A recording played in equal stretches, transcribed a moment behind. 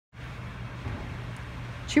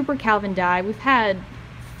Trooper Calvin died. We've had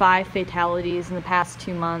 5 fatalities in the past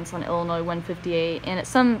 2 months on Illinois 158, and it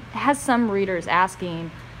has some readers asking,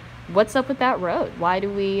 what's up with that road? Why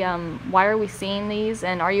are we seeing these,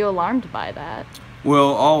 and are you alarmed by that?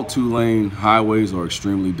 Well, all 2-lane highways are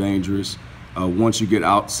extremely dangerous. Once you get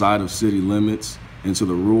outside of city limits into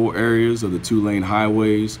the rural areas of the 2-lane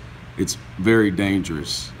highways, it's very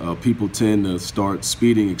dangerous. People tend to start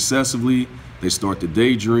speeding excessively. They start to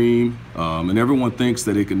daydream, and everyone thinks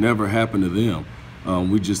that it can never happen to them.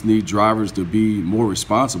 We just need drivers to be more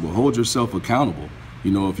responsible. Hold yourself accountable.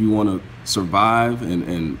 You know, if you want to survive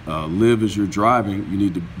and live as you're driving, you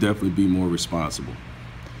need to definitely be more responsible.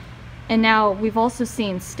 And now we've also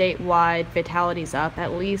seen statewide fatalities up,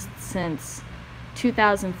 at least since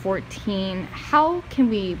 2014. How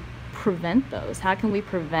can we prevent those? How can we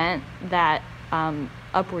prevent that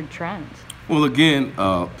upward trend? Well, again,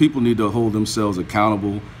 people need to hold themselves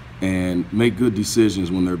accountable and make good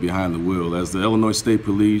decisions when they're behind the wheel. As the Illinois State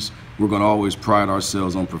Police, we're going to always pride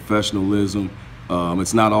ourselves on professionalism.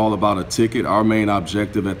 It's not all about a ticket. Our main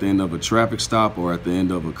objective at the end of a traffic stop or at the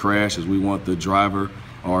end of a crash is we want the driver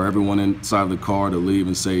or everyone inside of the car to leave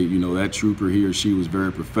and say, you know, that trooper, he or she was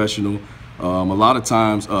very professional. A lot of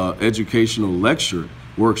times, educational lecture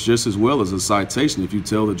works just as well as a citation. If you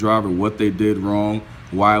tell the driver what they did wrong,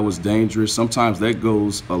 why it was dangerous, sometimes that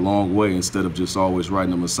goes a long way instead of just always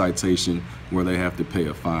writing them a citation where they have to pay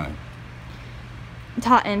a fine.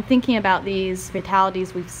 And thinking about these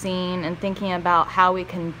fatalities we've seen and thinking about how we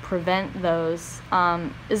can prevent those,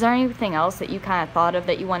 is there anything else that you kind of thought of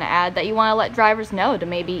that you want to add, that you want to let drivers know to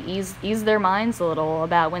maybe ease their minds a little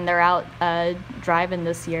about when they're out driving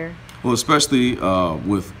this year? Well, especially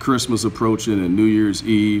with Christmas approaching and New Year's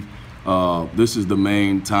Eve, this is the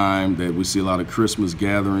main time that we see a lot of Christmas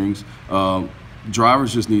gatherings.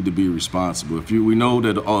 Drivers just need to be responsible. We know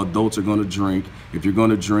that adults are going to drink. If you're going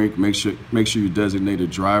to drink, make sure you designate a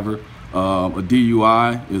driver. A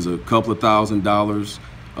DUI is a couple of $1,000s.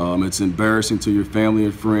 It's embarrassing to your family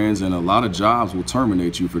and friends, and a lot of jobs will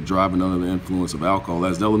terminate you for driving under the influence of alcohol.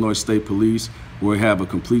 As the Illinois State Police, we have a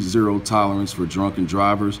complete zero tolerance for drunken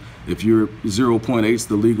drivers. If you're 0.8 is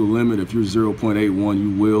the legal limit. If you're 0.81, you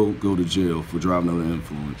will go to jail for driving under the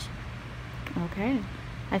influence. Okay.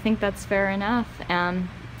 I think that's fair enough.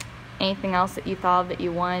 Anything else that you thought that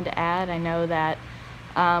you wanted to add? I know that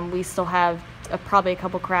we still have probably a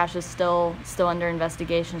couple crashes still under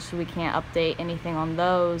investigation, so we can't update anything on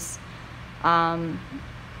those.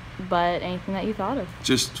 But anything that you thought of?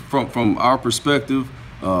 Just from our perspective,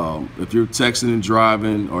 if you're texting and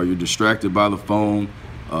driving or you're distracted by the phone,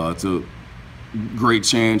 it's a great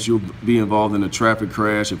chance you'll be involved in a traffic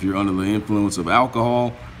crash. If you're under the influence of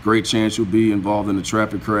alcohol, great chance you'll be involved in a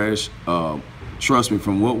traffic crash. Trust me,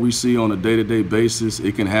 from what we see on a day-to-day basis,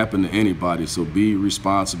 it can happen to anybody. So be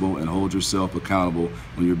responsible and hold yourself accountable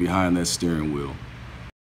when you're behind that steering wheel.